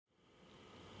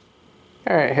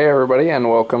Alright, hey everybody, and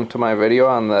welcome to my video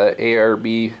on the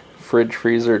ARB fridge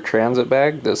freezer transit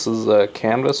bag. This is a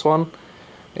canvas one.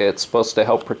 It's supposed to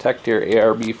help protect your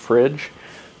ARB fridge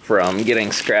from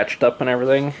getting scratched up and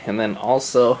everything, and then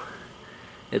also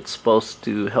it's supposed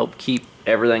to help keep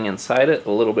everything inside it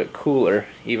a little bit cooler,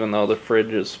 even though the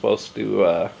fridge is supposed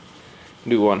to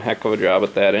do one heck of a job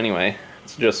at that anyway.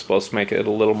 It's just supposed to make it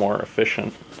a little more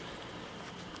efficient.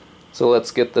 So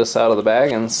let's get this out of the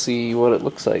bag and see what it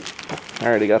looks like. I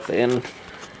already got the end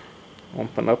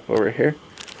open up over here.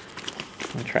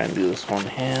 I'll try and do this one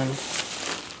hand. It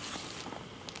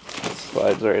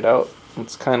slides right out.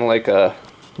 It's kind of like a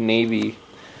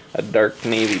dark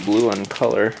navy blue in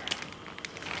color.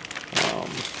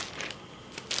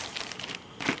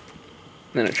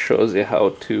 Then it shows you how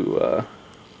to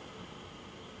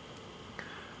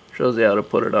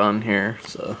put it on here.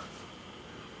 So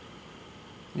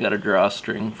you got a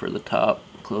drawstring for the top,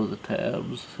 close the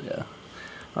tabs, yeah.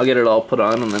 I'll get it all put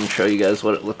on and then show you guys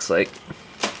what it looks like.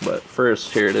 But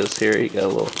first, here it is here. You got a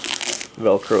little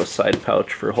Velcro side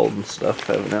pouch for holding stuff,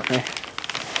 evidently.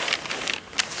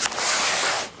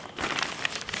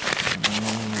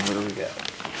 What do we got?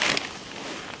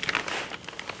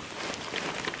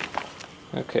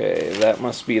 Okay, that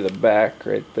must be the back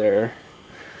right there.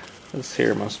 This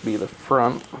here must be the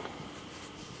front.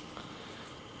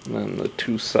 And then the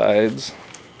two sides,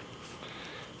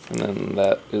 and then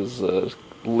that is a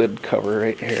lid cover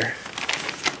right here.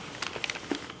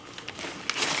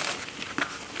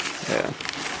 Yeah,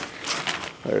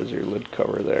 there's your lid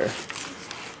cover there.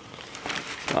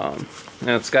 And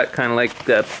it's got kind of like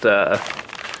that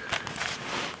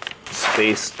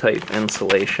space type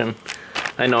insulation.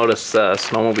 I notice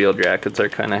snowmobile jackets are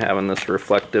kind of having this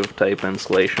reflective type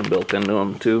insulation built into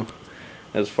them too,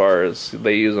 as far as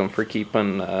they use them for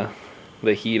keeping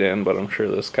the heat in, but I'm sure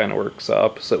this kind of works the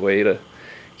opposite way to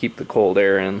keep the cold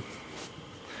air in,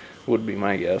 would be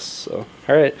my guess. So,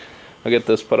 alright, I'll get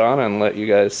this put on and let you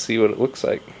guys see what it looks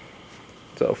like.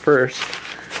 So first,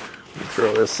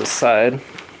 throw this aside.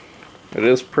 It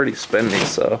is pretty spendy,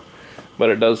 so, but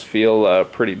it does feel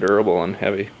pretty durable and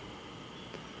heavy.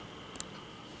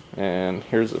 And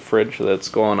here's the fridge that's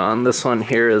going on. This one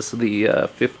here is the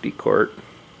 50 quart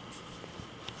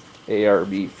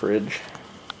ARB fridge.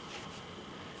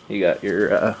 You got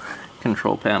your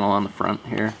control panel on the front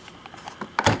here.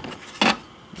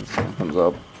 This one comes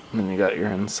up, and then you got your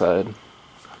inside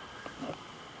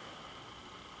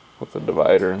with the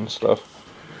divider and stuff.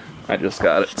 I just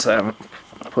got it, so I haven't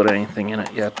put anything in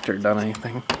it yet or done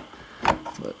anything.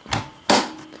 But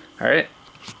alright,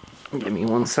 give me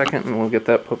 1 second and we'll get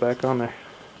that put back on there.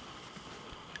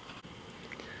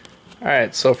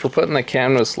 Alright, so for putting the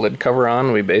canvas lid cover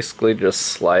on, we basically just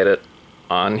slide it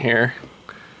on here,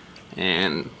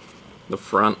 and the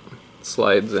front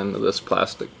slides into this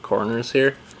plastic corners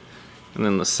here, and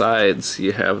then the sides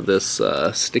you have this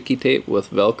sticky tape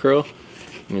with Velcro,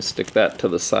 and you stick that to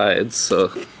the sides so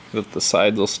that the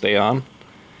sides will stay on,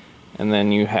 and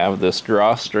then you have this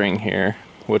drawstring here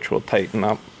which will tighten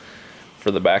up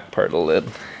for the back part of the lid,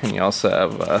 and you also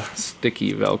have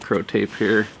sticky Velcro tape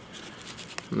here,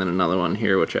 and then another one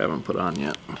here which I haven't put on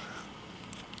yet.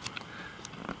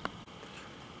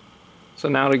 So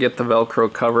now to get the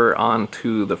Velcro cover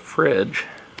onto the fridge,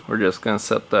 we're just going to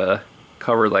set the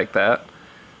cover like that,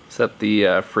 set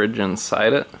the fridge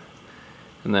inside it,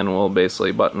 and then we'll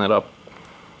basically button it up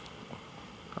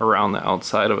around the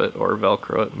outside of it, or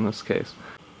Velcro it in this case.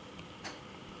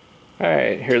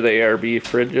 Alright, here the ARB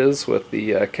fridges with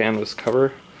the canvas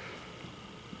cover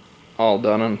all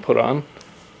done and put on.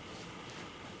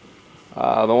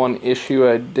 The one issue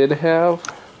I did have,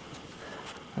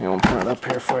 I'm going to open it up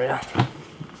here for you.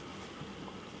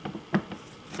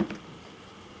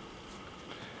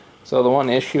 So the one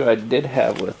issue I did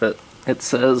have with it, it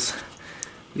says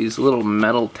these little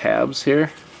metal tabs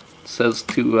here, it says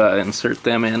to insert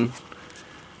them in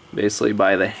basically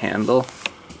by the handles.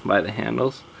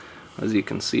 As you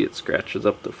can see, it scratches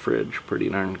up the fridge pretty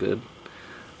darn good.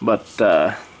 But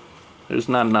there's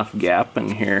not enough gap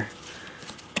in here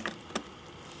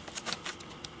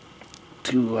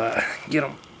to get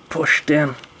them pushed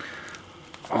in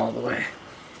all the way.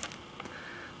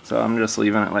 So I'm just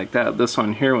leaving it like that. This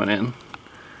one here went in,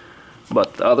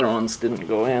 but the other ones didn't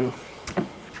go in.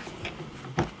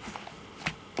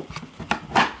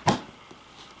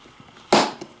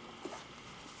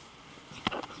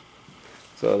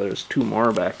 So there's two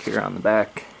more back here on the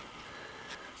back,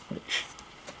 which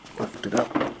lift it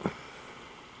up.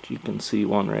 You can see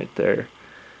one right there.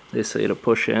 They say to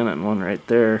push in, and one right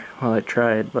there. Well, I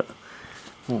tried, but it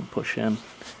won't push in.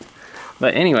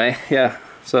 But anyway, yeah,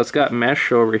 so it's got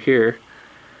mesh over here.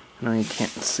 I know you can't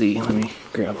see. Let me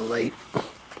grab a light.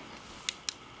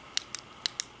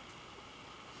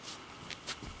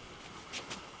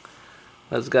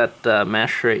 It's got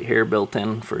mesh right here built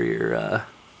in for your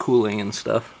cooling and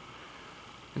stuff,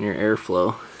 and your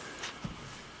airflow.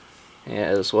 Yeah,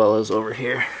 as well as over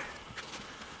here.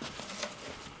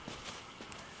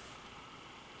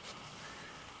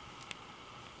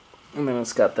 And then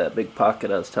it's got that big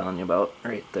pocket I was telling you about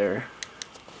right there,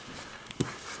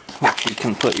 which you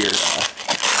can put your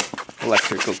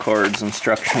electrical cords,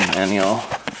 instruction manual,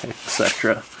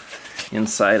 etc.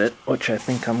 inside it, which I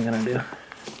think I'm gonna do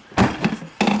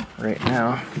right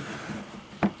now.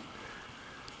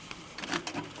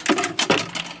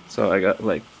 So I got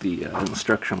like the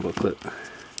instruction booklet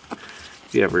if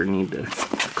you ever need to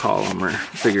call them or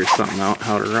figure something out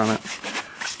how to run it.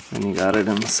 And you got it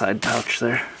in the side pouch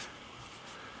there.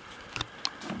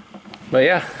 But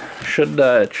yeah,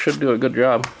 it should do a good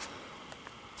job.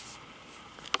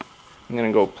 I'm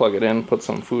gonna go plug it in, put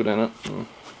some food in it, and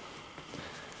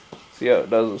see how it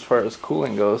does as far as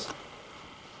cooling goes.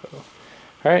 So,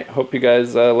 alright, hope you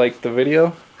guys liked the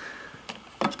video.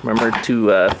 Remember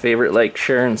to favorite, like,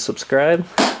 share, and subscribe.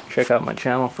 Check out my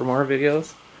channel for more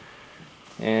videos.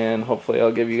 And hopefully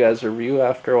I'll give you guys a review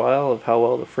after a while of how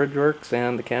well the fridge works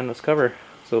and the canvas cover.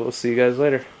 So we'll see you guys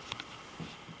later.